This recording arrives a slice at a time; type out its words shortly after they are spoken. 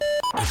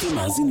אתם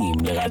מאזינים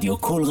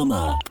לרדיו כל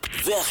רמה.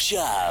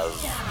 ועכשיו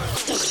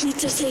תוכנית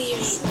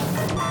הצעירים.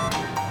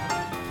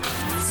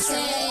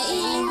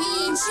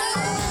 צעירים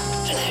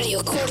של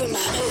רדיו כל רמה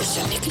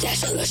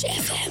 100.3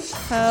 FM.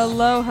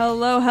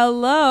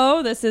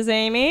 Hello. This is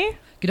Amy.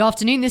 Good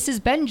afternoon, this is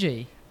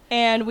Benji.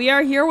 And we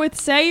are here with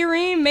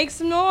Sayurim. Make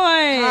some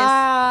noise.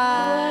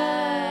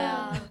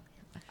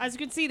 As you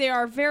can see, they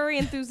are very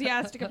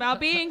enthusiastic about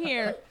being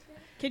here.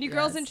 Can you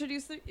girls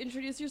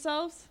introduce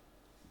yourselves?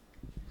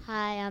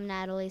 Hi, I'm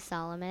Natalie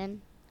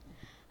Solomon.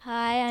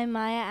 Hi, I'm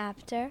Maya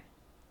Apter.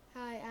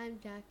 Hi, I'm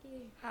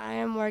Jackie. Hi,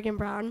 I'm Morgan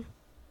Brown.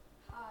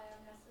 Hi,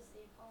 I'm Nessa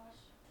Steve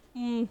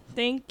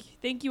Posh.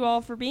 Thank you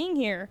all for being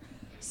here.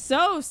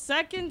 So,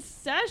 second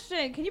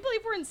session. Can you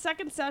believe we're in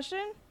second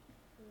session?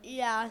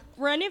 Yeah.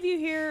 Were any of you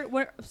here?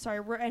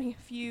 Were any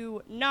of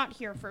you not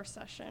here first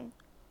session?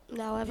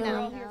 No,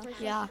 everyone.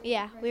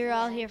 Yeah, we were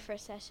all here for a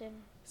session.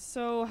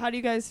 So, how do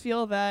you guys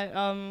feel that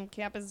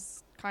camp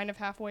is kind of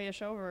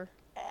halfway-ish over?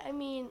 I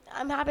mean,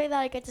 I'm happy that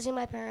I get to see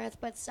my parents,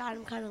 but sad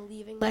I'm kind of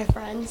leaving my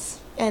friends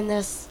in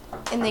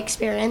the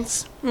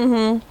experience.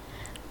 Mm-hmm.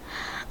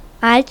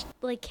 I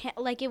can't,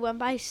 it went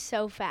by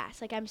so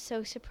fast. Like, I'm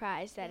so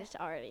surprised that it's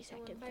already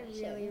second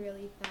session. Really,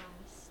 really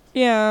fast.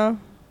 Yeah.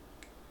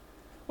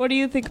 What do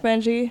you think,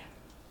 Benji?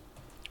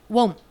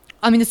 Well,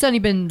 I mean, there's certainly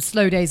been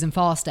slow days and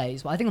fast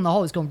days, but I think on the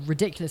whole it's gone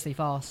ridiculously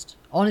fast.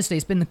 Honestly,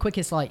 it's been the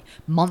quickest,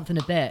 month and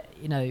a bit,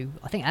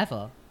 I think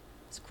ever.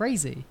 It's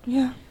crazy.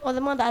 Yeah. Well,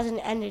 the month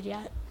hasn't ended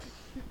yet.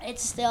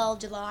 It's still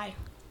July.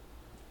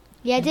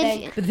 Yeah,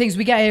 But the thing is,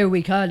 we get here a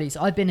week early, so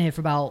I've been here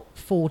for about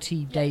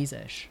 40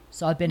 days-ish.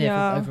 So I've been here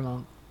for over a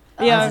month.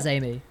 Yeah. As is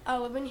Amy.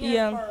 Oh, we've been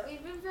here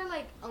We've been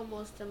for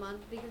almost a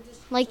month because it's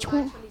Like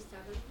July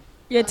 27th.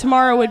 Yeah,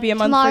 tomorrow would be a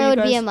month for Tomorrow you would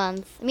guys. be a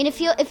month. I mean, it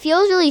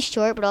feels really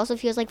short, but also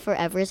feels like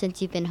forever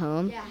since you've been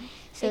home. Yeah.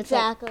 So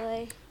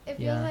Exactly. It feels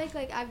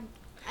Yeah.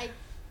 I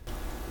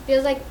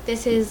feels like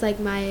this is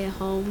my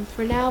home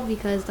for now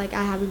because I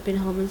haven't been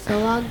home in so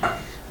long,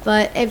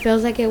 but it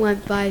feels like it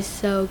went by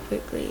so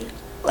quickly.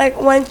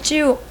 Once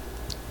you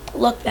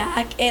look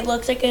back, it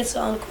looks like it's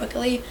gone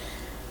quickly,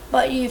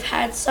 but you've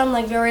had some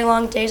very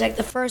long days.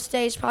 The first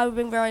day's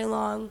probably been very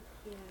long.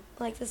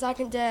 Yeah. The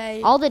second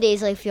day. all the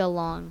days feel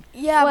long.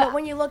 Yeah, Well, but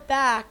when you look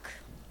back,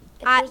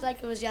 it feels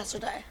like it was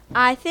yesterday.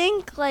 I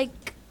think,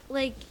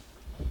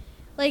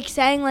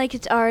 saying,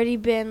 it's already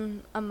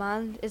been a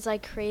month is,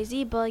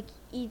 crazy, but,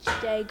 each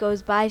day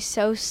goes by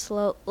so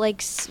slow,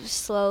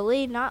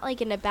 slowly, not,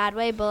 in a bad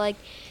way, but,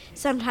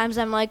 sometimes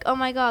I'm like, oh,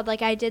 my God,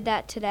 I did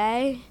that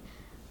today,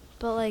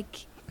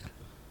 but,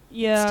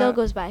 Yeah. it still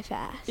goes by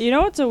fast. You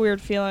know what's a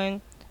weird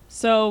feeling?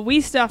 So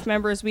we staff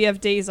members, we have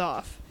days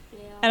off. Yeah.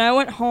 And I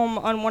went home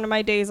on one of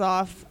my days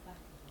off,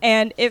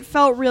 and it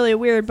felt really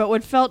weird, but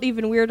what felt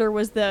even weirder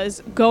was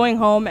going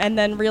home and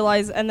then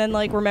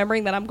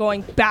remembering that I'm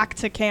going back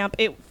to camp.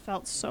 It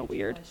felt so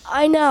weird.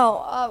 I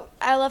know.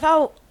 I love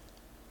how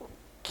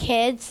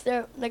kids,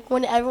 they're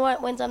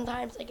when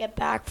sometimes they get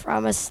back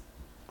from a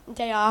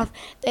day off,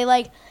 they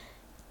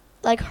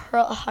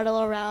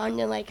huddle around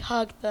and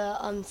hug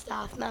the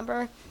staff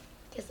member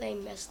because they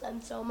miss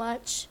them so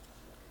much.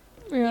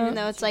 Yeah. Even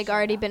though it's,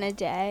 already been a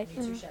day.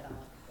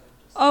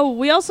 Oh,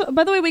 we also,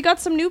 by the way, we got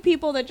some new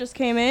people that just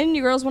came in.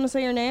 You girls want to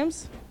say your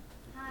names?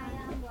 Hi,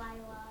 I'm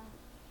Lila.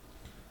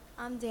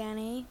 I'm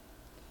Danny.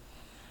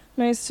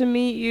 Nice to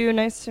meet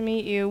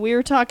you. We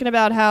were talking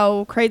about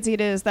how crazy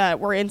it is that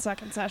we're in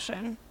second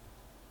session.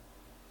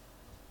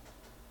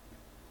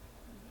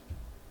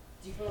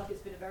 Do you feel like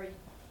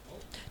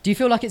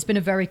it's been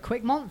a very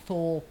quick month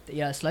or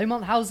a slow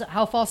month?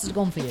 How fast has it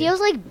gone for you? It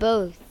feels like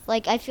both.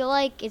 I feel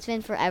like it's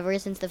been forever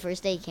since the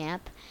first day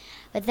camp,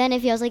 but then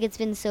it feels like it's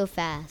been so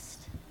fast.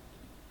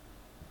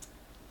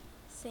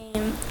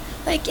 Same.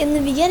 In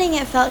the beginning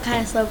it felt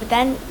kind of slow, but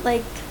then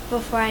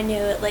before I knew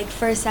it,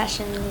 first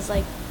session was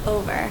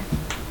over.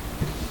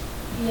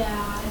 Yeah,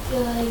 I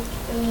feel like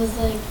it was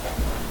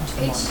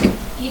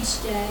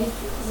each day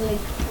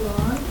was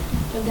long,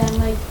 but then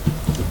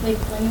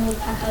when you look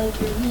back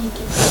at your week,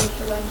 it feels like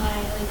it went by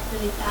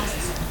really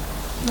fast.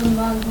 The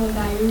month went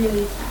by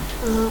really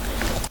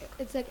fast.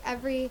 It's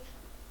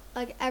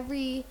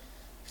every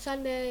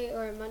Sunday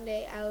or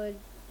Monday I would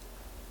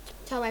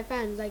tell my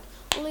friends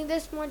only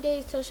this more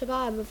days till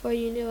Shabbat, and before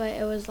you knew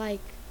it, it was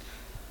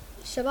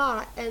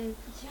Shabbat. And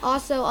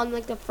also on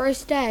the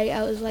first day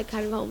I was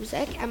kind of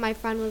homesick, and my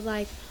friend was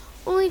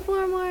only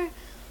four more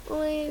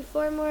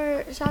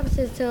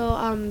Shabbos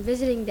till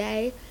visiting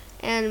day,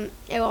 and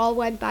it all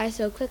went by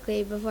so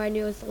quickly before I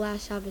knew it was the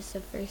last Shabbos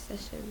of first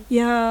session.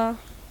 Yeah.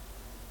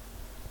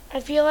 I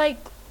feel my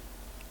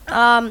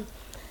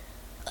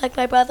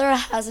brother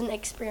hasn't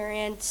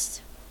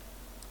experienced,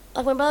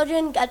 my brother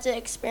didn't get to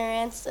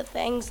experience the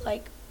things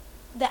the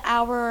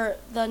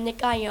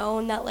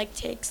Nikayon that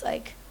takes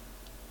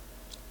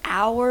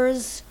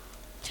hours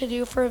to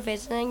do for a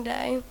visiting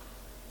day.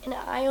 And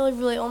I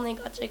really only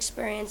got to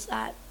experience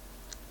that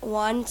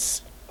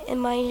once in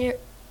my year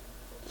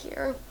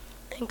here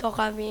in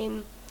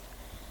Kochavim.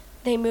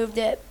 They moved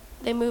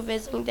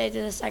visiting day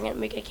to the second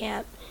week of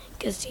camp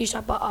because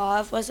Tisha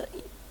B'Av was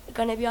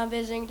going to be on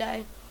visiting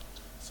day.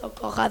 So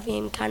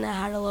Kochavim kind of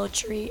had a little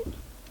treat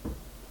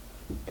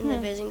in the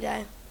visiting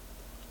day.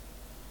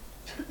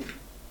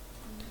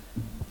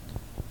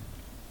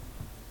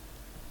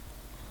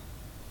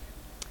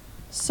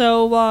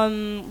 So,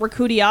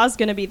 Rakudia is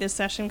going to be this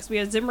session because we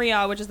had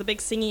Zimriya, which is the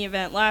big singing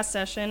event last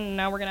session, and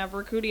now we're going to have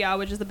Rakudia,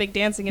 which is the big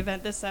dancing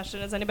event this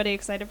session. Is anybody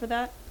excited for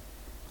that?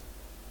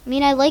 I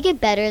mean, I like it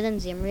better than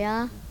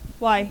Zimria.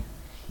 Why?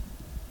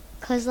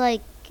 Cause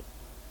like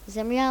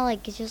Zimria,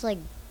 like it's just like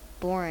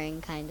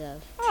boring, kind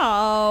of.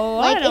 Oh,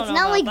 Like I don't it's know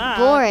not about like that.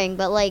 boring,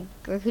 but like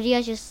Rakudia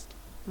is just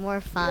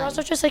more fun. You're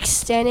also just like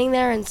standing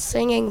there and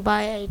singing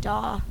by a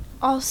da.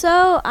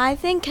 Also, I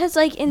think because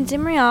like in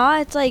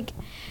Zimria, it's like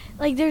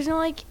there's no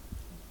like.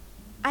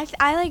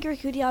 I like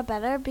Rakudia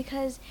better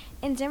because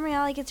in Zimria,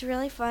 like it's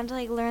really fun to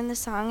like learn the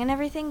song and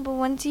everything. But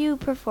once you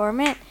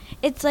perform it,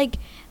 it's like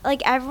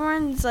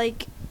everyone's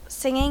like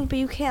singing, but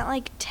you can't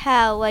like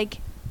tell like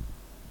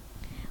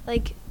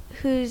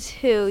who's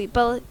who.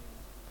 But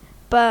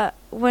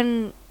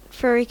when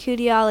for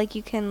Rakudia, like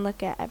you can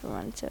look at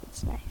everyone, so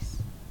it's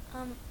nice.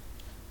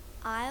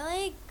 I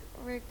like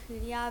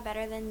Rakudia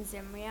better than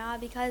Zimria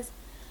because,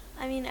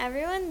 I mean,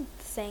 everyone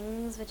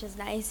sings, which is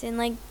nice in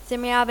like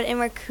Zimria, but in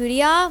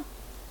Rakudia,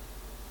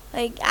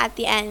 like at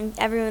the end,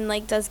 everyone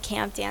like does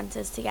camp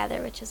dances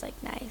together, which is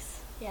like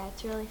nice. Yeah,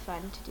 it's really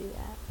fun to do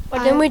that.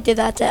 But then we did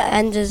that to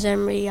end of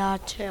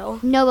Zimriya too.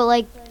 No, but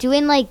like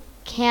doing like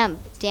camp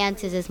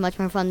dances is much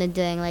more fun than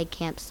doing like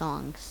camp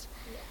songs.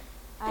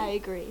 I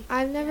agree.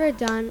 I've never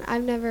been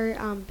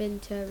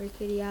to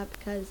Rakudia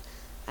because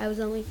I was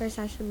only for a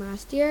session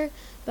last year,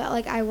 but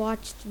like I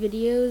watched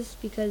videos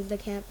because the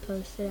camp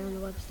posted it on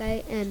the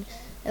website, and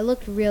it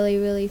looked really,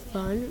 really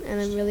fun,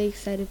 and I'm really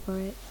excited for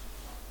it.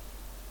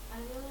 I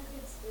feel like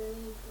it's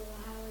really cool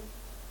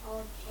how all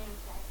of camp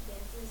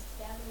dances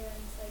together,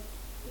 and it's like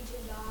each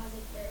of y'all has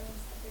like their own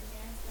separate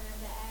dance, and at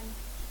the end,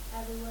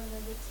 everyone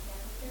does it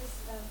together.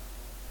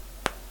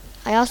 So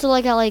I also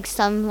like how like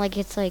some like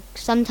it's like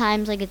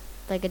sometimes like it's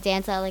like a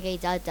dance that like a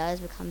does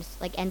becomes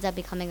like ends up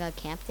becoming a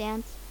camp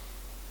dance,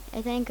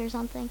 I think, or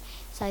something.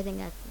 So I think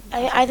that's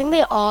I think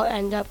they all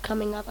end up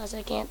coming up as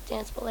a camp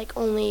dance, but like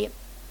only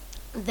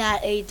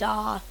that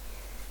Ada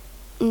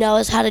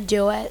knows how to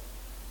do it.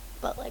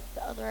 But like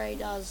the other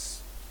Adas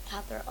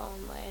have their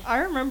own way. I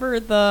remember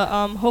the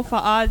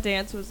Hofa'ah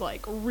dance was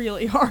like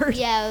really hard.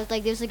 yeah. It was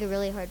like there's like a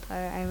really hard part.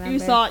 I remember.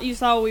 You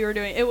saw what we were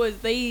doing.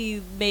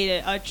 They made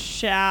it a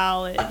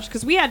challenge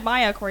because we had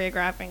Maya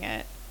choreographing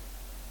it.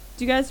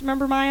 Do you guys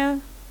remember Maya?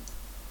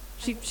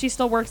 She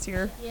still works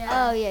here.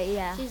 Oh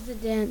yeah. She's the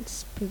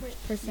dance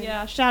person.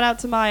 Yeah, shout out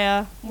to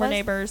Maya. We're Was-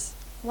 neighbors.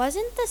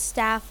 wasn't the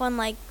staff one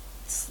like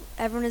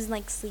everyone is in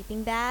like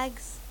sleeping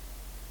bags?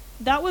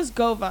 That was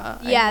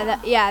Gova.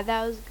 That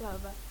was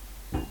Gova.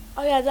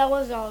 Oh yeah, that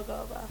was all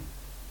Goba.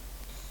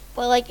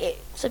 But like,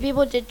 some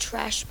people did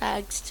trash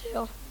bags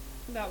too.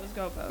 That was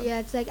Gova. Yeah,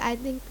 it's like I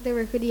think the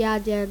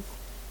Rakudia dance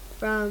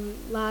from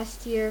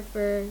last year we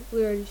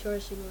were in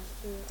Shorshin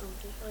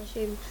last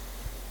year.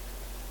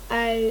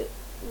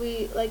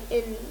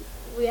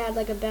 We had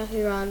like a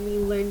Bechiran, we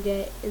learned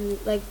it and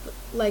like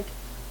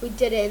we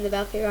did it in the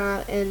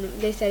Bechiran, and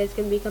they said it's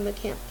gonna become a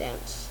camp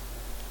dance.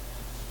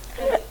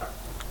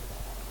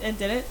 And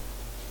did it?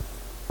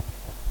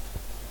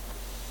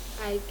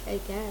 I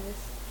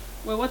guess.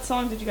 Well, what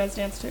song did you guys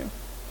dance to?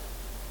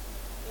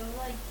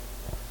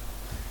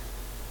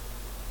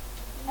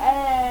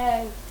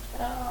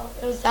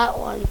 It was that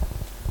one.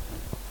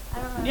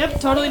 Yep,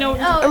 totally know.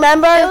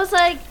 Remember? It was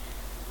like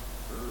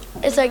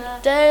It's like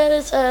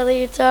there's a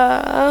little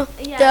da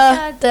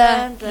da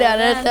da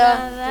da da.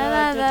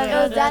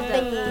 It was that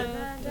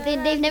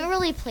thingy. They've never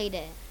really played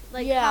it.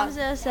 like Yeah.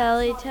 Kamzo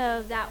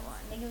Selito, that one.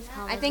 I think it was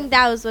I think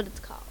that was what it's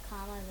called.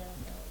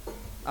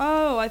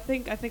 Oh, I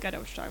think I know what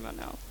you're talking about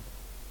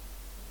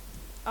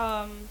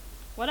now.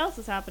 What else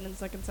has happened in the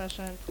second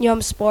session?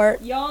 Yom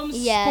Sport. Yom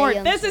Yeah, Sport.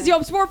 Yom This Sport. is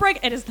Yom Sport break.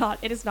 It is not.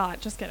 It is not.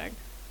 Just kidding.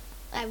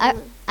 I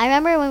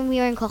remember when we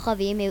were in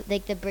Kochavim,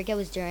 like the breakout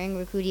was during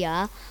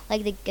Rakudia.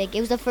 Like it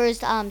was the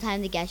first time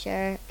the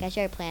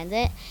Gesher planned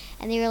it,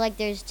 and they were like,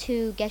 "There's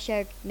 2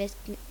 Gesher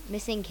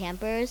missing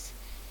campers,"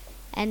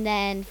 and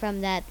then from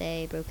that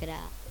they broke it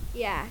out.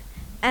 Yeah,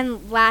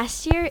 and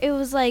last year it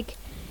was like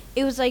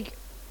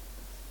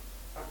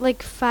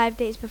 5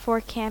 days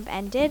before camp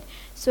ended,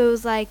 so it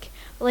was like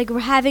we're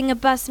having a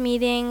bus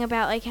meeting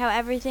about like how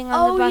everything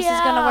on the bus is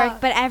gonna yeah. work,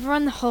 but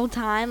everyone the whole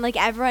time, like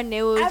everyone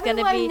knew it was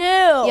gonna be knew.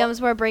 Yom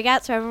Sport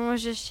breakout, so everyone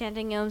was just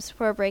chanting Yom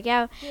Sport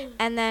breakout,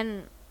 and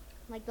then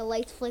Like the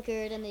lights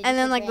flickered and they. and just,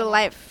 then like the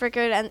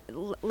ran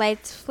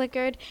lights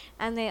flickered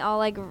and they all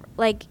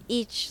like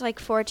each like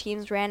 4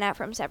 teams ran out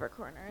from separate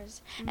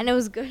corners, and it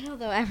was good,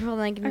 although everyone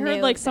like I knew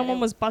heard like that someone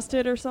it- was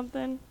busted or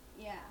something.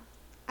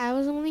 I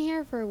was only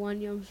here for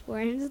one Yom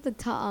Sport, and it was the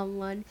Ta'am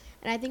one,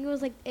 and I think it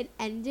was like it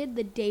ended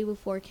the day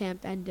before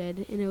camp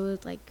ended, and it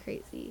was like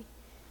crazy.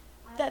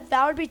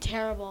 That would be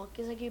terrible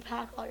because like you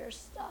pack all your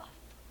stuff.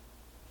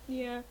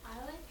 Yeah. I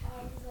like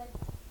how it's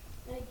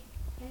like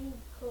in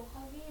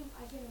Kochavim,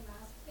 I came in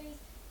last place,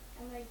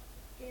 And like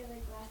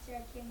last year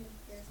I came in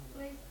first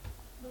place,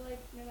 but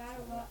like no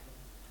matter what,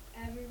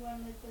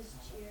 everyone like was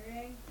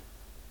cheering.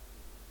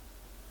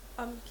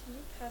 Can you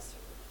pass?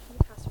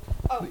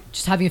 Oh,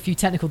 just having a few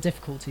technical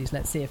difficulties.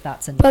 Let's see if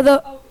that's any. But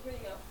the Oh, here you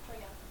go. Try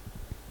again.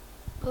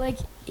 but like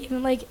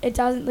even like it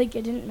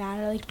didn't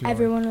matter. Like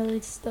everyone was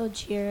like still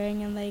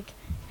cheering and like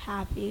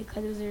happy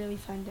because it was a really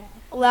fun day.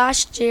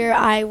 Last year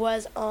I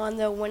was on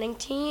the winning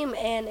team,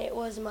 and it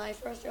was my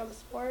first drum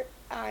sport.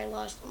 I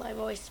lost my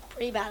voice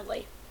pretty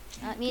badly.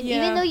 I mean,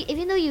 Yeah.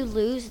 even though you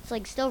lose, it's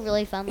like still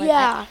really fun. Like,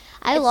 Yeah.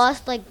 I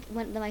lost like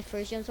my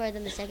first jump sport,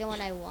 then the second one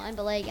I won,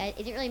 but like it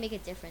didn't really make a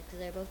difference because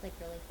they're both like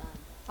really fun.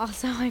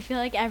 Also, I feel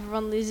like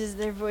everyone loses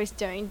their voice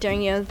during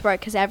Young Sport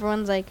because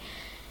everyone's like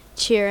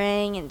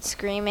cheering and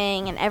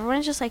screaming, and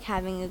everyone's just like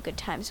having a good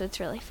time. So it's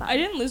really fun. I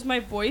didn't lose my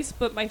voice,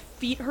 but my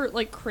feet hurt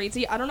like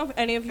crazy. I don't know if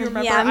any of you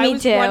remember. Yeah, I me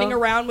was too. running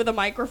around with a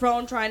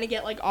microphone trying to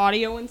get like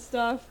audio and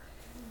stuff.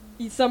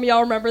 Some of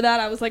y'all remember that?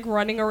 I was like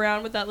running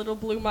around with that little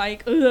blue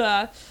mic.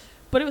 Ugh.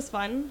 But it was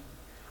fun.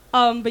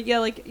 But yeah,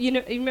 like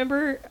you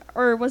remember,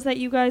 or was that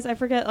you guys? I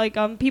forget. Like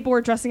people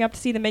were dressing up to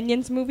see the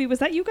Minions movie. Was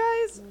that you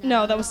guys?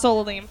 No, that was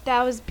Solo Theme.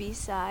 That was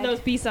B-side. That was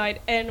B-side.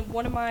 And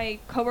one of my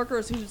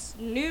coworkers who's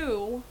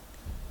new,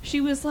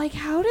 she was like,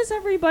 "How does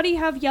everybody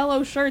have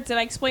yellow shirts?" And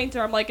I explained to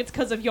her, I'm like, "It's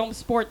because of Yom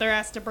Sport. They're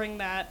asked to bring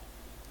that."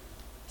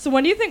 So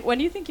when do you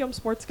think Yom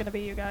Sport's gonna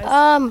be, you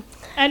guys?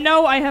 And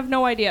no, I have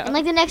no idea. In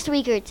like the next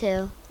week or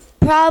two.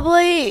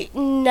 Probably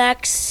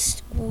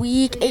next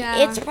week.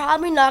 Yeah. It's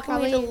probably not going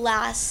to be the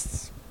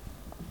last.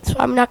 It's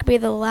probably not going to be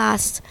the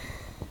last,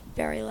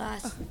 very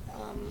last.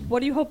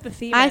 What do you hope the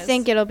theme I is?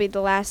 think it'll be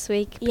the last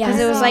week Yeah.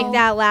 because it was like So-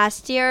 that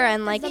last year,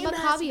 and like The theme has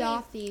to Maccabi be-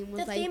 off theme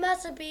was The like theme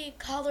has to be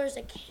colors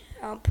at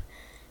camp,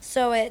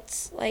 so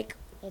it's like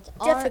It's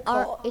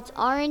difficult. it's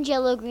orange,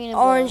 yellow, green, and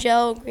orange, blue.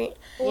 yellow, green.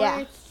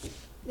 Yeah.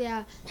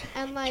 Yeah,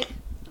 and like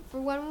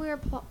for when we were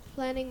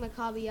planning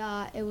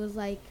Maccabi, it was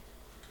like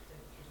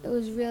it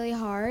was really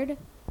hard.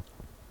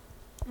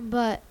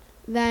 But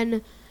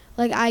then,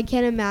 like I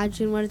can't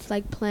imagine what it's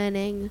like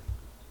planning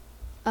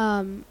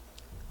Yom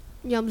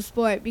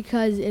Sport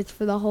because it's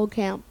for the whole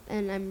camp,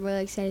 and I'm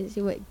really excited to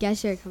see what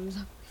Gesher comes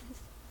up.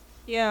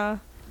 Yeah.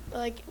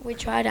 Like we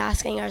tried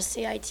asking our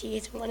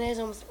CITs when is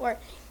Home Sport,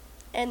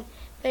 and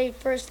they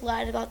first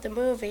lied about the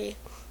movie.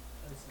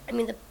 I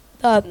mean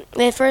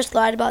they first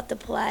lied about the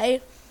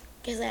play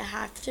because they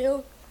have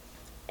to,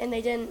 and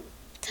they didn't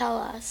tell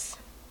us.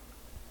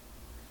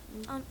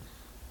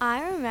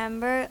 I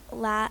remember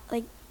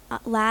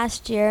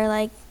last year,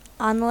 like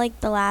on like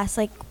the last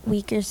like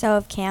week or so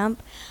of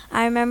camp,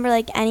 I remember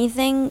like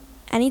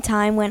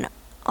anytime when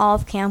all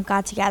of camp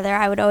got together,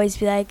 I would always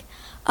be like,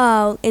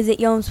 "Oh, is it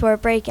Yom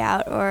Sport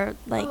breakout or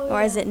like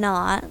or is it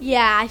not?"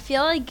 Yeah, I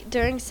feel like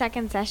during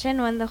second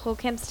session when the whole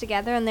camp's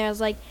together and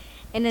there's like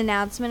an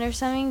announcement or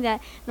something that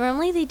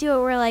normally they do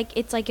it where like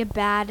it's like a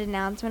bad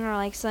announcement or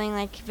like something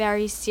like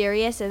very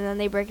serious and then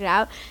they break it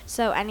out.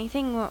 So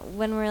anything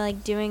when we're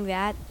like doing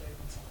that,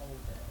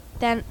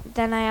 then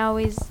I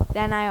always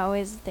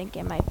think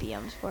it might be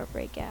Yom Sport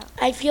breakout.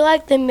 I feel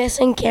like the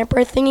missing camper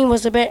thingy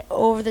was a bit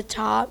over the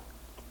top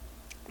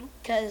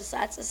because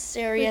that's a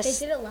serious.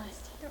 They did it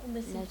last year.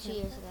 No, 2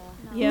 years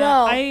ago. Yeah.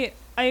 No.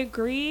 I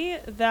agree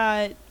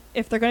that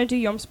if they're gonna do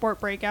Yom Sport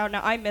breakout,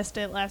 now I missed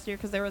it last year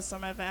because there was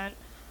some event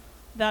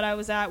that I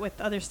was at with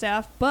other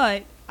staff,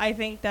 but I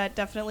think that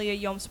definitely a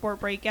Yom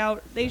Sport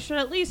breakout, they should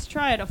at least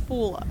try to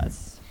fool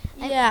us.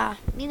 Yeah.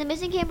 I mean, the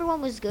missing camper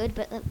one was good,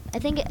 but I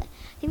think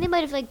they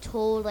might have like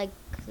told like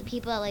the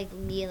people that like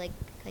me like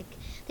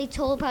they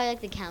told probably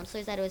like the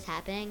counselors that it was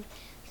happening,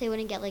 so they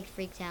wouldn't get like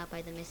freaked out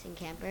by the missing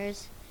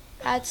campers.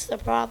 That's the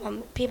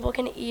problem. People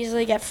can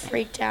easily get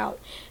freaked out.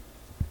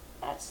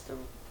 That's the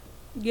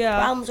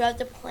problems with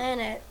the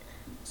planet.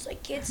 It's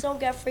like kids don't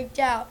get freaked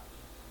out,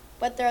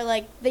 but they're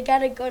like they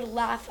get a good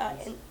laugh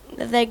and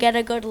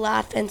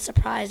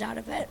surprise out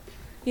of it.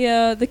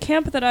 Yeah, the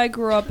camp that I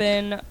grew up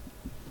in,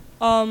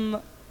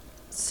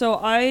 so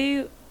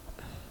I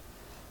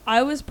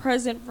was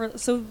present for,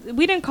 so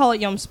we didn't call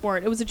it Yom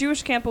Sport. It was a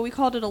Jewish camp, but we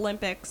called it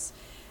Olympics.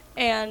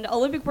 And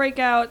Olympic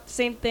breakout,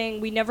 same thing.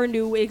 We never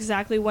knew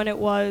exactly when it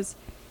was.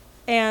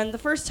 And the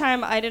first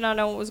time, I did not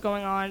know what was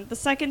going on. The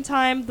second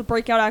time, the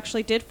breakout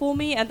actually did fool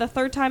me. And the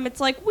third time, it's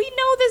like, we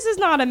know this is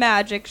not a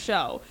magic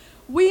show.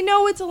 We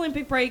know it's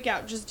Olympic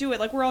breakout. Just do it.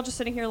 Like, we're all just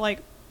sitting here like...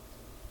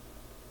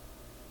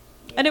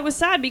 And it was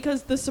sad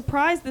because the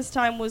surprise this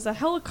time was a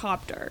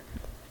helicopter.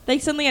 They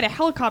suddenly had a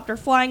helicopter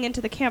flying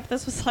into the camp.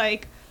 This was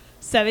like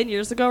 7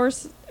 years ago or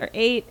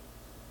 8.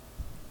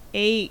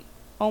 8.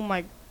 Oh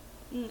my...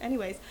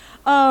 Anyways.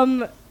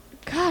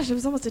 Gosh, it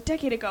was almost a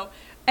decade ago.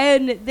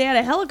 And they had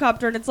a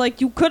helicopter, and it's like,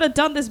 you could have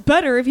done this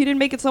better if you didn't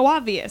make it so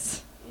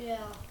obvious. Yeah.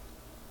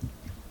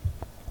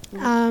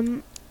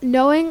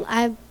 Knowing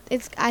I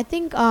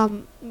think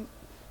Yom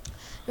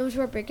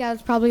Sport breakout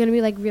is probably gonna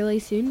be like really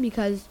soon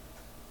because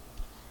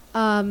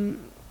I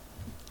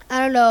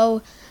don't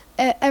know,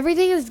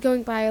 everything is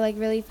going by like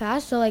really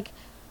fast, so like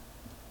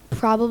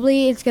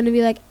probably it's gonna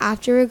be like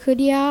after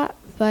Rakudia,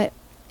 but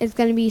it's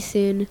gonna be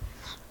soon.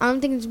 I don't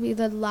think it's gonna be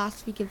the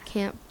last week of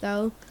camp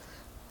though.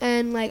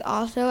 And like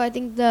also, I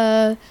think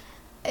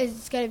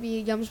it's gonna be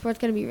Yum Sport's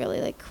gonna be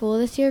really like cool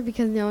this year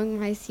because knowing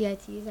my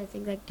CITs, I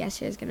think like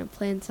Gesher is gonna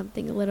plan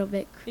something a little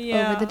bit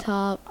over the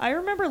top. I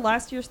remember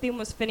last year's theme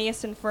was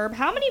Phineas and Ferb.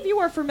 How many of you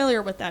are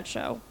familiar with that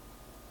show?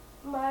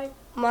 My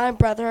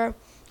brother,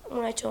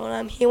 when I told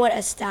him, he went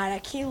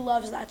ecstatic. He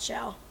loves that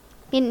show.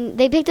 I mean,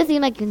 they picked a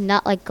theme like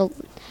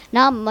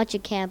not much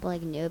of camp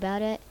like knew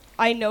about it.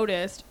 I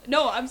noticed.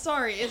 No, I'm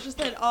sorry. It's just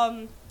that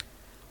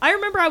I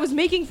remember I was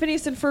making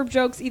Phineas and Ferb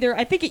jokes either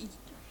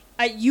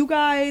at you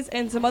guys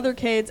and some other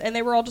kids, and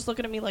they were all just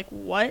looking at me like,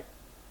 "What?"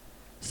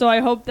 So I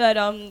hope that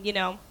you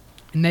know.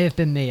 It may have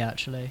been me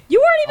actually. You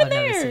weren't even I've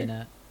there. never seen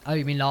it. Oh,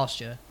 you mean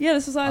last year? Yeah,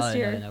 this was last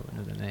year. No, it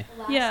wouldn't have been me.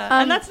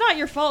 Yeah, and that's not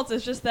your fault.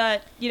 It's just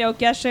that, you know,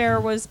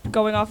 Gesher was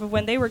going off of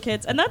when they were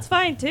kids, and that's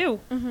fine too.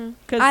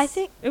 Because I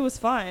think it was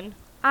fun.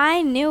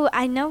 I know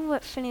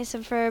what Phineas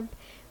and Ferb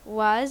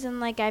was, and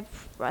like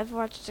I've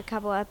watched a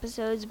couple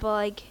episodes, but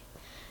like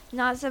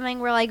not something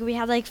where like we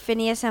had like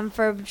Phineas and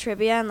Ferb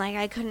trivia, and like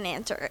I couldn't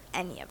answer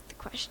any of the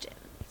questions.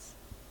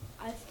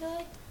 I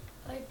feel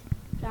like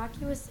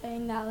Jackie was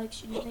saying that like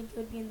she didn't think it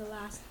would be in the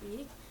last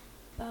week,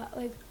 but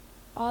like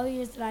all the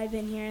years that I've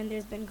been here and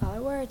there's been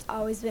Color War, it's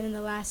always been in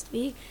the last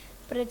week.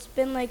 But it's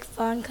been like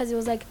fun because it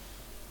was like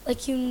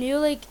you knew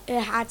like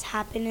it had to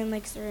happen in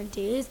like certain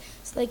days,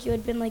 so like you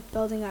had been like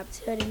building up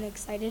to it and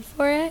excited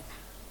for it,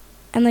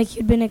 and like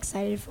you'd been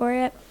excited for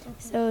it.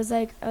 So it was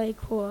like really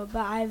cool.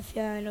 But I have a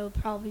feeling it'll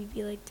probably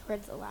be like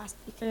towards the last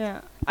week.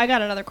 Yeah, I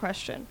got another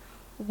question.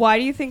 Why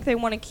do you think they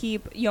want to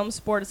keep Yum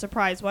Sport a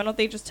surprise? Why don't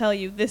they just tell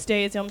you this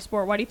day is Yum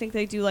Sport? Why do you think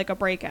they do like a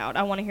breakout?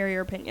 I want to hear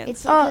your opinions.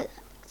 It's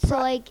so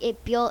like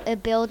it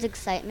builds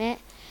excitement,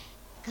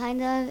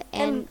 kind of,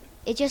 and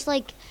it just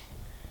like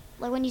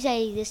when you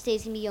say this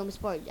day's gonna be Yom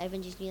Sport,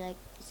 everyone just be like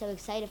so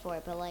excited for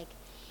it. But like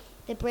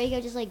the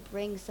breakout just like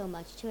brings so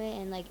much to it,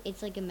 and like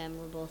it's like a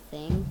memorable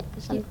thing.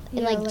 And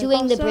like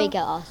doing the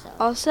breakout also.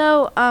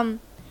 Also,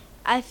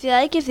 I feel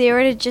like if they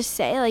were to just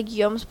say like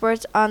Yom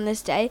Sports on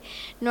this day,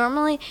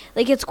 normally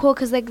like it's cool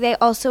because like they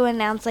also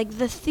announce like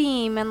the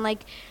theme and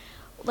like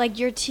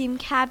your team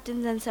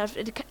captains and stuff.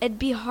 It'd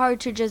be hard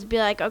to just be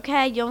like,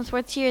 okay, Yom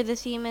Sports here, the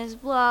theme is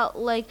blah,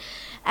 like,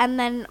 and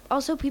then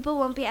also people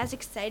won't be as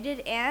excited,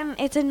 and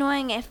it's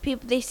annoying if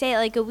they say it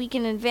like a week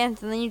in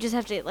advance, and then you just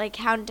have to like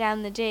count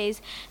down the days,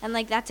 and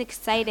like that's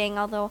exciting,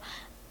 although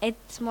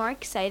it's more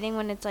exciting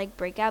when it's like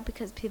breakout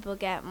because people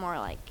get more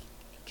like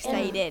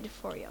excited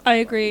for you. I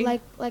agree.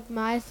 Like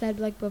Maya said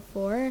like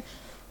before,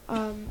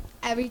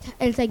 every time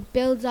it's like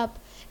builds up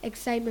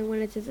excitement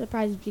when it's a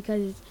surprise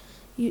because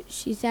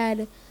she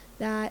said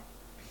that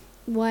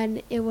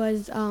when it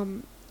was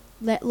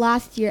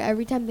last year,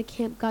 every time the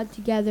camp got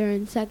together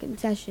in second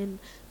session,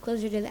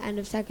 closer to the end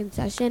of second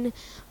session,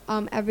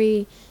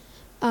 everyone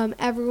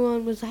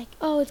was like,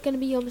 "Oh, it's gonna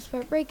be Yom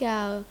Sport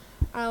breakout.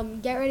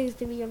 Get ready, it's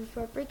gonna be Yom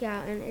Sport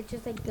breakout," and it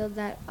just like builds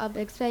that up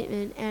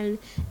excitement. And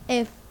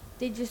if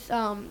they just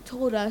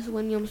told us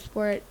when Yom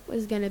Sport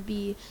was gonna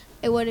be,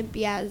 it wouldn't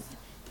be as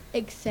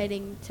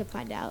exciting to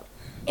find out.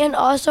 And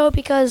also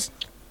because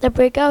the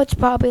breakout's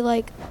probably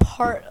like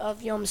part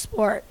of Yom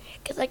Sport.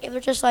 Because like if they're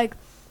just like,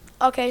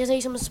 okay, just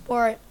need some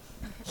sport,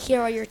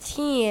 here are your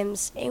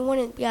teams, it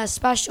wouldn't be as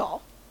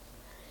special.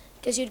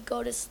 Because you'd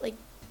go to like,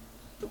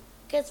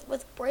 because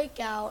with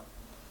breakout,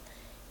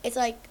 it's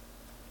like,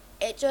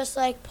 it just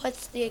like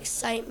puts the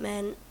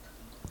excitement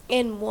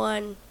in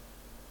one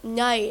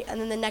night,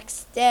 and then the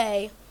next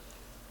day,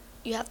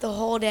 you have the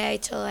whole day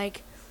to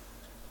like,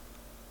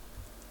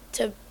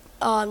 to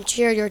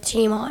cheer your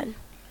team on.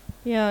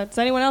 Yeah, does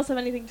anyone else have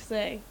anything to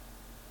say?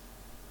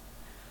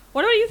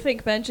 What do you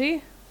think,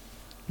 Benji?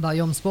 About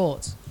Yom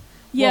Sports?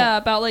 Yeah,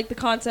 about like the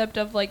concept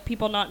of like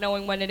people not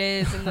knowing when it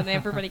is and then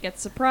everybody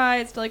gets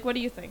surprised. Like, what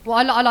do you think? Well,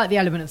 I like the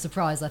element of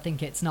surprise. I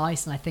think it's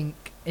nice, and I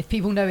think if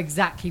people know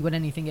exactly when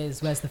anything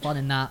is, where's the fun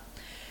in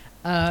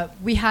that?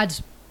 We had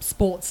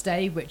Sports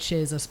Day, which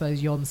is, I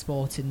suppose, Yom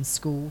Sport in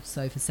school,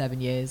 so for 7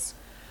 years.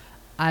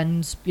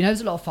 And, you know, it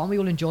was a lot of fun. We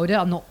all enjoyed it.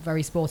 I'm not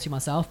very sporty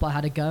myself, but I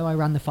had a go. I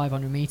ran the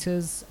 500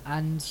 meters.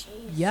 And,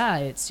 yeah,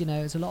 it's, you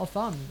know, it's a lot of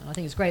fun. And I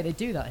think it's great they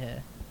do that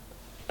here.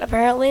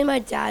 Apparently, in my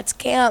dad's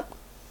camp,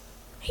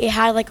 he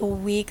had, like, a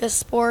week of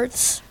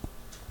sports.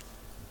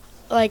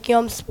 Like,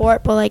 Yom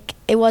Sport, but, like,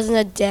 it wasn't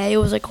a day. It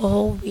was, like, a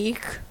whole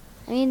week.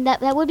 I mean,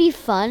 that would be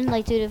fun,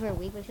 like, do it for a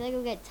week. But I feel like it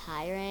would get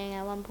tiring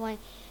at one point.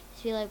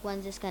 I feel like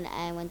when's this gonna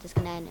end? When's this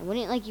gonna end? And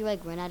wouldn't like you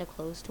like run out of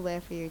clothes to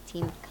wear for your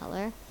team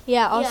color?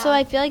 Yeah. Also,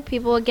 I feel like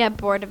people would get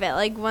bored of it.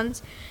 Like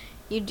once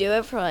you do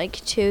it for like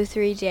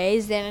 2-3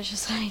 days, then it's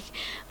just like,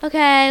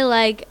 okay,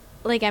 like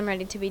I'm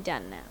ready to be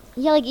done now.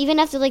 Yeah, like even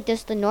after like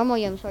just the normal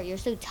Yom Sport, you're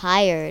so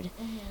tired,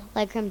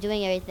 like from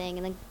doing everything,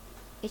 and like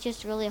it's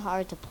just really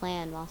hard to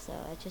plan. Also,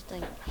 it's just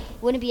like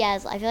wouldn't be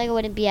as I feel like it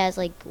wouldn't be as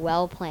like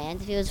well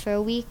planned if it was for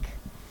a week.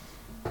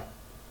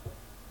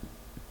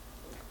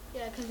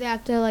 Yeah, because they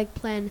have to like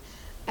plan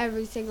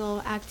every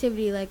single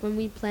activity. Like when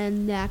we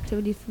planned the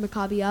activity for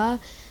Maccabi,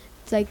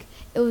 it's like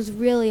it was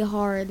really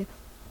hard,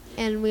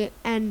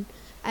 and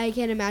I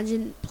can't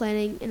imagine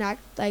planning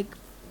like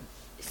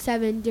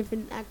 7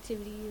 different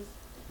activities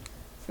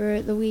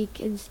for the week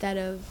instead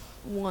of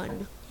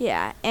 1.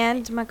 Yeah,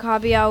 and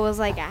Maccabiah was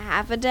like a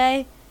half a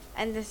day,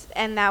 and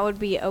that would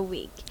be a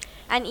week.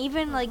 And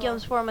even like Yom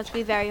Sport must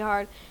be very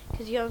hard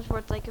because Yom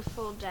Sport's like a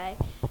full day,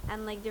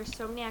 and like there's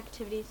so many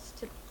activities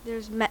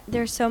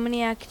there's so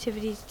many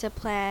activities to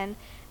plan,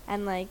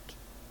 and like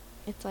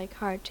it's like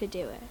hard to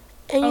do it.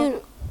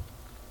 And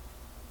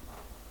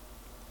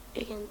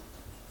you can.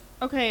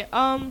 Okay,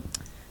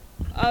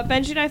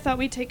 Benji and I thought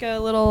we'd take a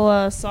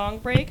little song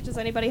break. Does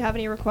anybody have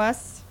any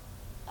requests?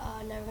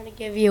 Never gonna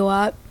give you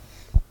up.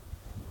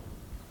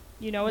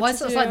 You know what Why to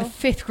so it's do. like the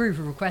 5th group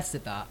who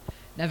requested that?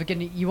 Never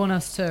gonna. You want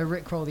us to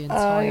rickroll the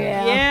entire?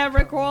 yeah. Yeah,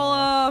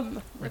 Rickroll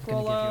 'em. Never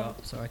gonna give you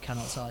up. Sorry, I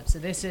cannot type. So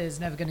this is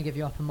Never Gonna Give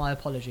You Up, and my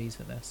apologies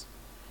for this.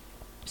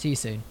 See you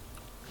soon.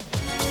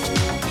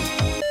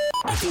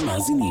 אתם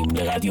מאזינים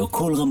לרדיו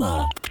כל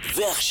רמה.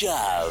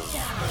 ועכשיו,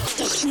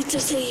 תוכנית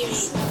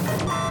הצעירים.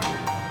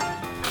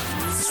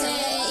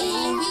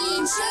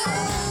 צעירים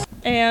שואו.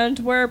 And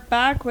we're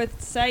back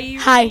with Sayim.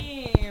 Hi.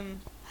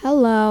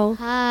 Hello.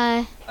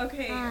 Hi.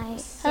 Okay. Hi.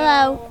 So,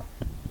 Hello.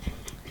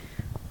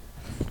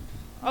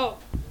 Oh,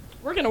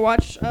 we're gonna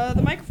watch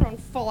the microphone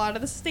fall out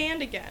of the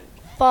stand again.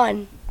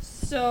 Fun.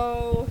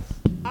 So,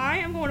 I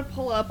am going to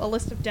pull up a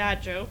list of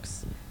dad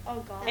jokes, Oh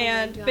God.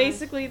 and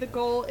basically the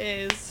goal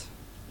is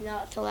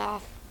Not to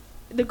laugh.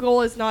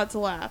 not to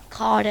laugh.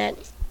 Caught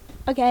it.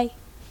 Okay.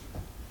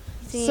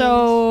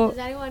 So, Does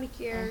anyone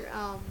here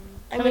I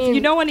and mean, if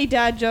you know any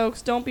dad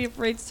jokes, don't be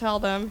afraid to tell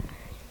them.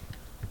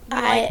 If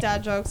you like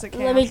dad jokes at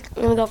camp. let me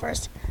go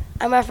first.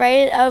 I'm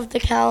afraid of the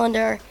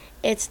calendar.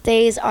 Its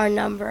days are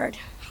numbered.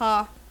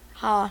 Ha.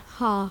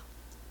 Ha.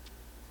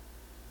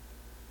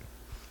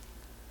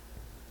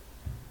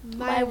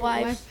 My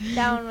wife.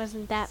 That one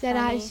wasn't that said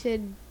funny. I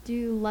should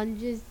do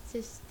lunges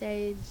to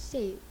stay in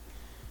shape.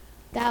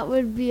 That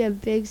would be a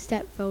big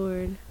step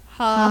forward.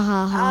 Ha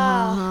Ha. ha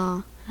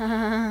ha ha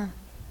ha.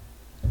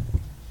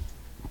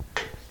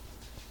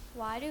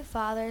 Why do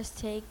fathers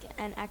take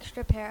an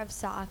extra pair of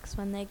socks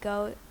when they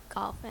go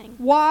golfing?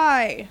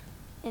 Why?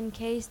 In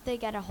case they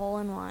get a hole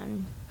in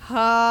one.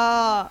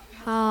 Ha.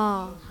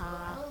 Ha.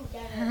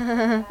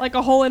 Like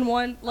a hole in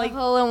one, like a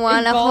hole in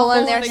one, a golf, hole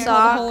in there's their something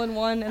called sock. A hole in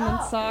one and then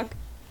sock.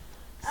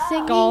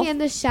 Singing Golf. in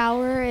the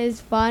shower is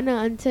fun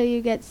until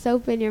you get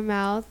soap in your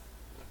mouth.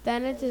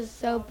 Then it's a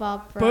soap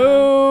opera.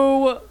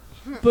 Boo.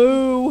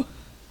 Boo.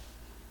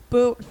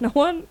 Boo. No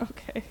one?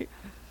 Okay.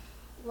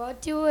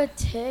 What do a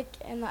tick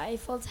and the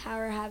Eiffel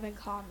Tower have in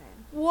common?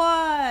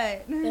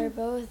 What? They're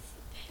both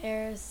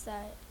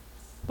parasites.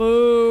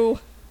 Boo.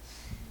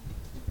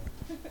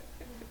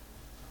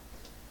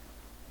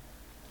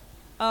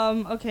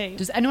 Okay.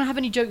 Does anyone have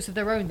any jokes of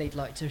their own they'd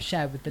like to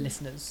share with the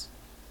listeners?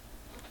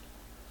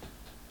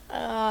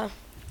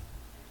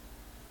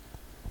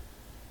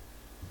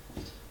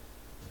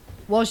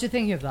 Whilst you're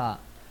thinking of that,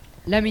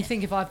 let me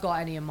think if I've got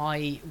any in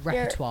my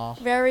repertoire.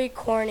 Very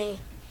corny.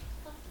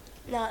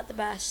 Not the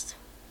best.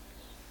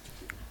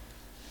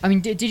 I mean,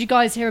 did you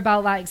guys hear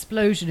about that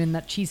explosion in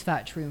that cheese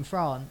factory in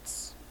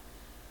France?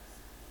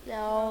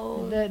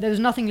 No. There was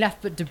nothing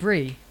left but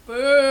debris.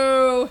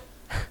 Boo.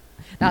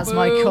 That's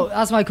Boo.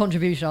 that's my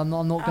contribution. I'm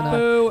not gonna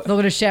Boo. not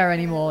gonna share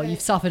anymore.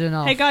 You've suffered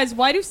enough. Hey guys,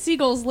 why do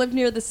seagulls live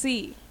near the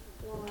sea?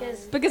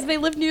 Because they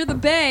live near the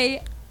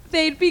bay.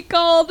 They'd be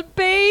called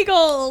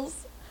bagels.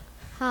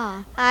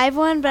 Ha. I have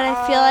one, but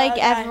I feel like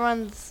Okay.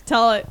 everyone's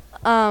Tell it.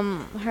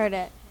 heard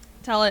it.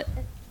 Tell it.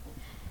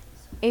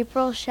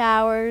 April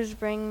showers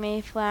bring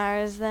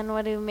Mayflowers, then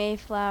what do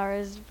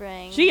Mayflowers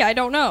bring? Gee, I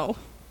don't know.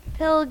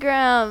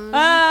 Pilgrims.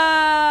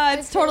 Ah,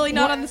 it's totally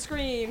not on the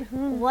screen.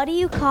 What do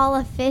you call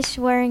a fish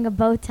wearing a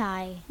bow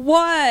tie?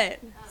 What?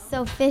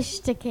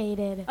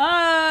 Sophisticated.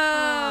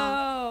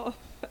 Oh.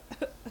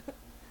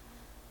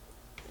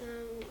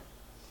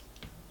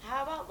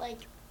 How about like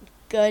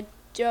good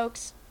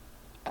jokes?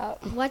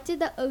 What did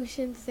the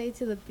ocean say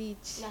to the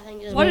beach?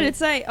 Nothing. Just What did it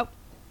say?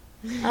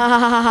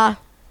 Oh,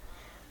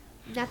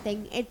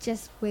 Nothing. It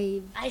just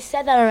waved. I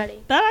said that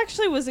already. that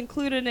actually was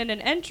included in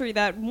an entry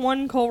that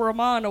won Cole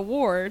Rahman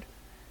Award.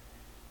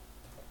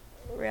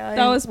 Really?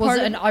 That was Was part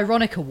it of an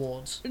ironic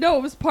award? No,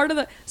 it was part of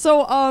the.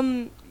 So,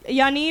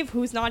 Yaniv,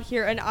 who's not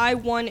here, and I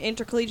won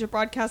Intercollegiate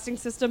Broadcasting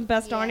System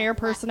Best On-Air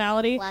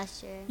Personality.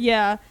 Last year.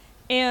 Yeah,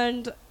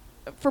 and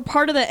for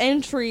part of the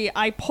entry,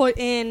 I put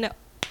in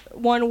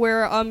one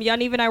where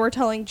Yaniv and I were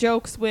telling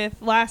jokes with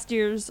last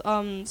year's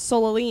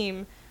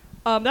Solalim.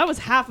 That was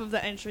half of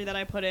the entry that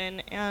I put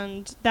in,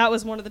 and that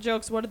was one of the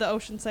jokes. What did the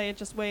ocean say? It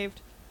just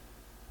waved.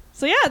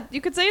 So yeah,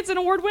 you could say it's an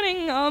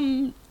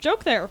award-winning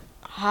joke there.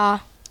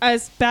 Ha.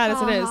 As bad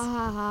as it is. Ha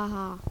ha ha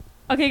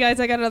ha. Okay,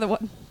 guys, I got another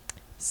one.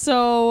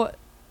 So,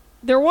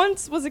 there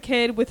once was a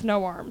kid with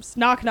no arms.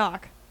 Knock,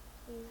 knock.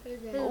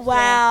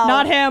 Wow.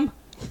 Not him.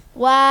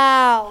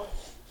 Wow.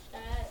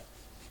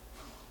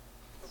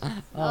 Oh,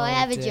 I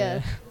have a dear.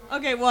 joke.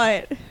 Okay,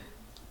 what?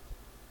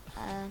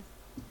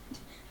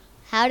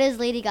 How does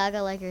Lady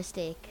Gaga like her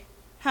steak?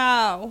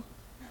 How?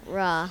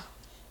 Raw.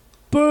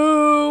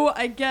 Boo!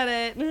 I get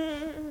it.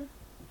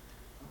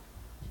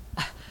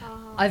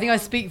 I think I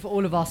speak for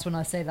all of us when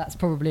I say that's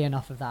probably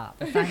enough of that.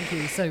 But thank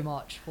you so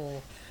much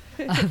for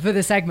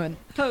the segment.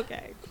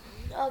 Okay.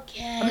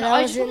 Okay, I mean, that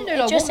I was just want an to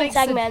know, like, interesting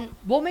segment.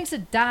 what makes a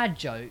dad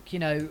joke,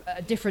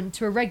 different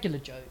to a regular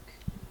joke?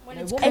 When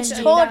You know, it's what It's makes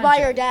a told dad by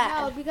joke? your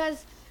dad. No,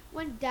 because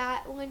when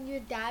your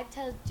dad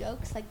tells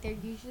jokes, like they're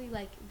usually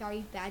like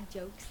very bad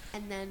jokes,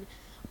 and then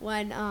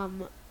when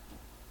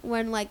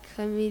like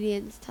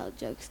comedians tell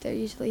jokes, they're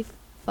usually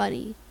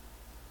funny.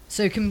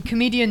 So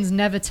comedians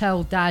never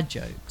tell dad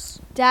jokes.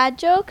 Dad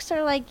jokes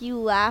are like you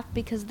laugh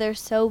because they're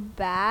so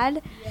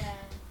bad. Yeah.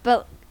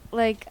 But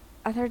like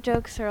other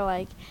jokes are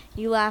like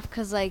you laugh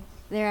because like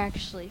they're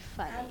actually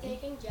funny. I'm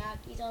thinking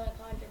Jackie's on a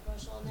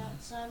controversial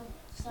note.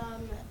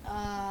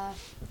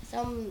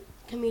 Some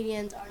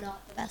comedians are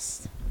not the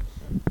best.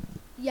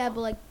 Yeah, but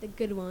like the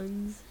good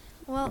ones,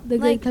 Well, the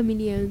like, good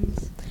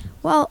comedians.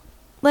 well,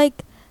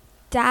 like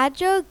dad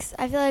jokes,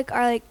 I feel like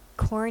are like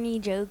corny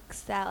jokes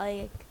that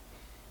like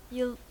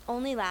you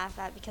only laugh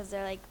at because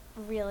they're like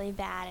really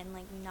bad and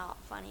like not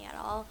funny at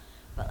all.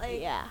 But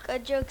like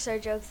good jokes are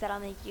jokes that'll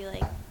make you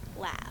like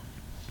laugh.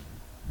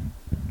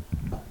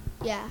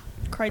 Yeah.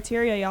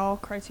 Criteria, y'all.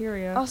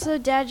 Criteria. Also,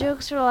 dad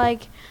jokes are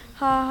like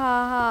ha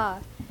ha ha,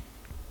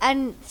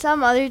 and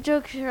some other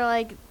jokes are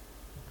like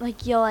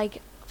you'll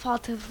like fall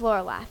to the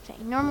floor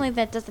laughing. Normally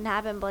that doesn't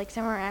happen, but like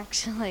some are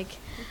actually like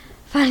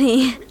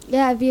funny.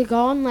 Yeah, if you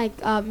go on like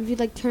if you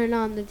like turn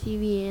on the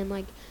TV and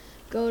like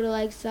go to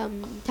like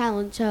some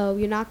talent show,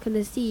 you're not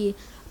gonna see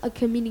a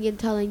comedian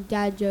telling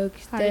dad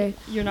jokes.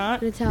 You're not?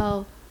 Gonna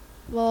tell.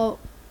 Well,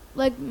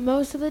 like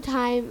most of the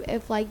time,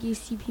 if like you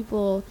see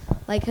people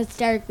like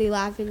hysterically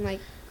laughing,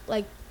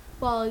 like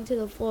falling to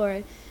the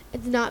floor,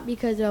 it's not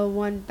because of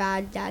one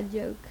bad dad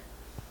joke.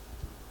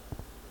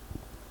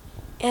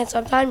 And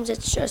sometimes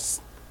it's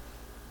just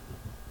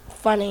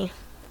funny.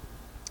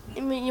 I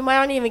mean, you might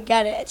not even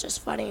get it. It's just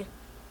funny.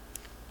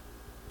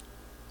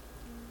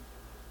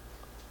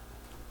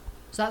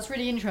 So that's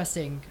really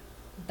interesting,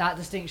 that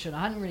distinction.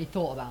 I hadn't really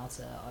thought about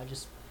it.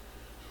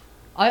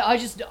 I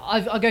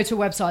go to a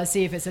website,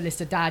 see if it's a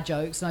list of dad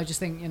jokes, and I just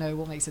think,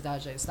 what makes a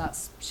dad joke? So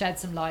that's shed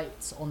some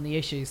light on the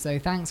issue. So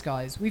thanks,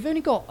 guys. We've only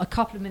got a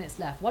couple of minutes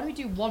left. Why don't we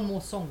do one more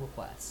song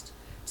request?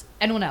 Does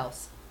anyone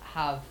else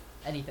have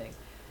anything?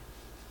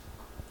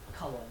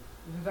 Come on.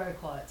 We've been very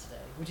quiet today.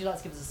 Would you like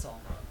to give us a song?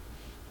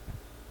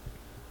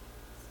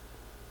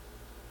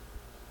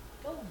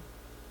 Go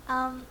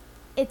on.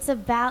 It's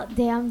About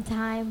Damn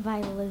Time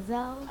by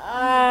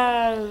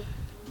Lizzo.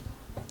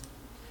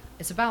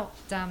 It's about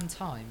damn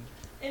time.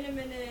 In a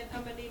minute,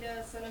 I'm gonna need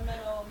a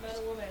sentimental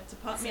metal woman to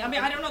pump me. I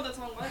mean, I don't know that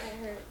song. What?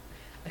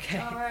 Okay.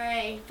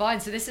 Alright.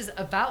 Fine, so this is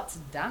about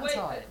damn Wait,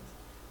 time.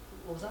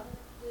 What was that?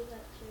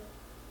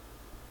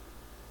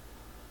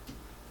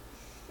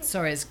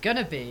 Sorry, it's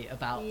gonna be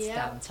about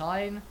damn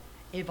time.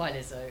 Here by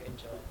Lizzo,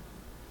 enjoy.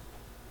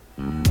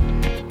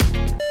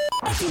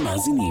 אתם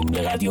מאזינים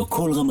לרדיו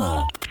כל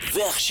רמה,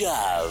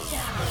 ועכשיו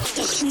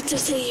תוכנית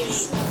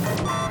הצעירים.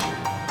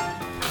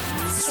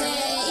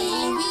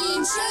 צעירים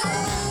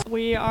שואו.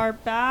 We are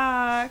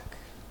back.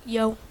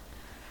 Yo.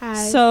 Hi.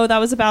 So that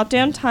was About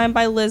Damn Time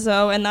by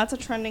Lizzo, and that's a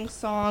trending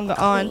song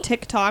on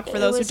TikTok for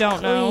those who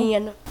don't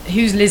know.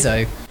 Who's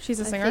Lizzo? She's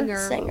a singer.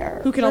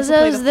 Singer. Who can also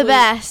play Lizzo's the the flute.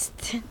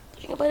 best.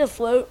 She can play the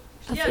flute.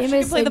 Yeah, she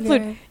can play the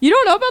flute. You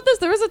don't know about this?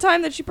 There was a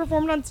time that she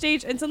performed on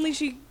stage, and suddenly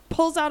she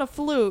pulls out a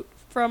flute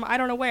from I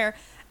don't know where,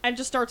 and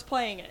just starts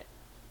playing it.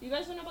 You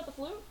guys don't know about the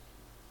flute?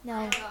 No.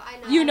 I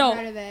know. You I've know.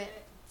 heard of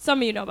it. Some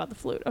of you know about the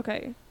flute.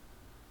 Okay.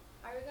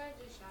 Are we gonna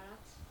do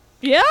shoutouts?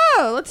 Yeah,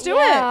 let's do it.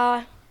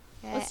 Yeah.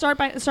 Let's start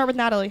with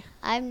Natalie.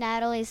 I'm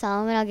Natalie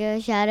Solomon. I'll give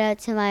a shout out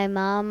to my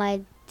mom,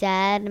 my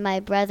dad, my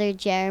brother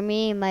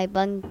Jeremy, my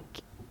bunk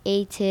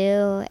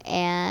A2,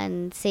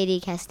 and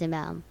Sadie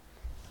Kestenbaum.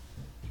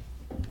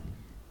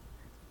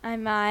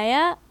 I'm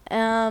Maya.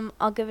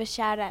 I'll give a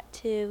shout out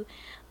to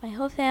my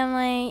whole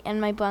family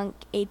and my bunk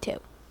A2.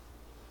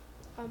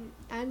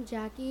 I'm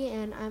Jackie,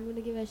 and I'm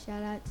gonna give a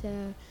shout out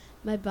to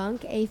my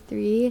bunk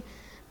A3,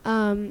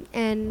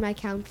 and my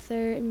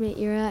counselor,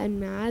 Maira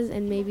and Maz,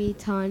 and maybe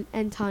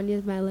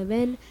Tanya's my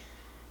live-in,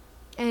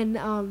 and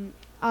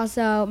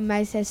also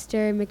my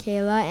sister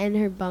Michaela and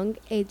her bunk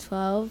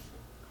A12,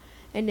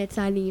 and it's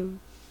Anim.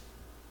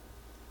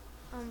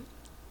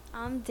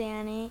 I'm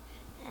Danny,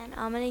 and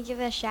I'm gonna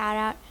give a shout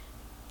out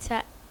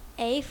to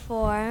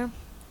A4,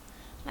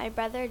 my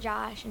brother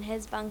Josh, and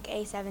his bunk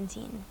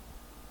A17.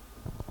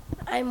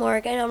 I'm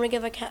Morgan. I'm going to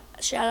give a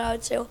shout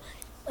out to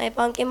my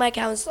bunk and my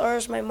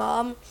counselors, my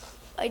mom,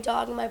 my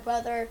dog, and my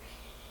brother,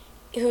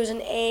 who's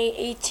an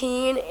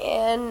A18,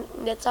 and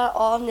Nitsa,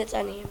 all of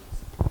Nitsa names.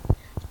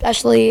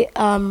 Especially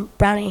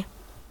Brownie.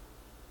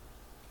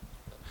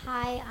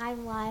 Hi,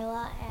 I'm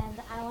Lila,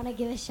 and I want to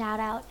give a shout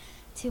out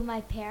to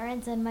my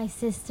parents and my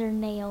sister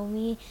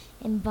Naomi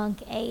in bunk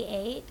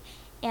A8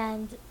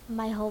 and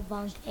my whole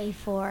bunk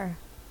A4.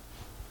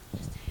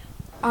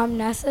 I'm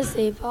Nessa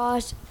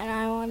Saposh, and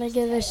I want to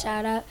give a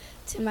shout out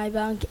to my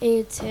bunk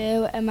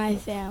A2 and my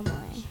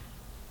family.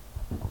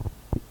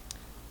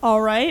 All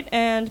right,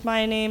 and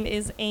my name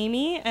is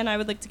Amy, and I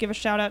would like to give a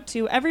shout out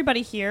to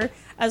everybody here,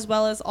 as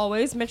well as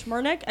always, Mitch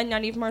Murnick and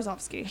Yaniv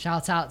Marzovsky.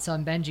 Shout out to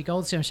Benji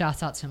Goldstream,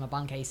 shout out to my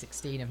bank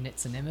A16 of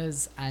Knits and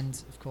Nimmers,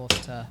 and of course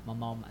to my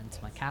mom and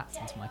to my cats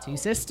and to my 2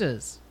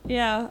 sisters.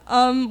 Yeah,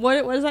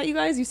 what is that, you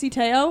guys? You see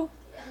Teo?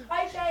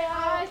 Hi, Teo.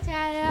 Hi,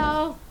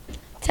 Teo.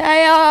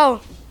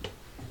 Teo!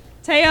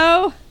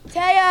 Teo!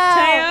 Teo!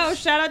 Teo!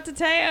 Shout out to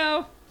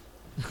Teo!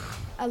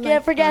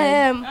 Can't forget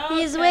him.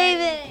 He's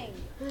waving.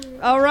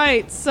 All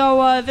right,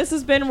 so this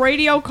has been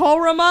Radio Kol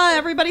Rama.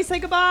 Everybody say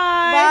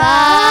goodbye.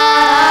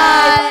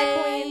 Bye,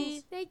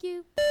 Queens. Thank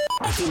you.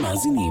 אתם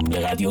מאזינים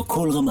לרדיו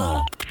קול רמה.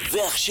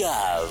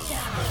 ועכשיו,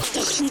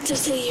 תוכנית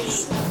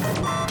הצעירים.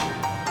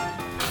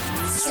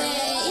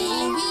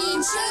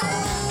 צעירים שואו.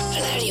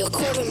 רדיו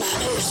קול רמה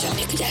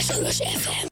 103.3 FM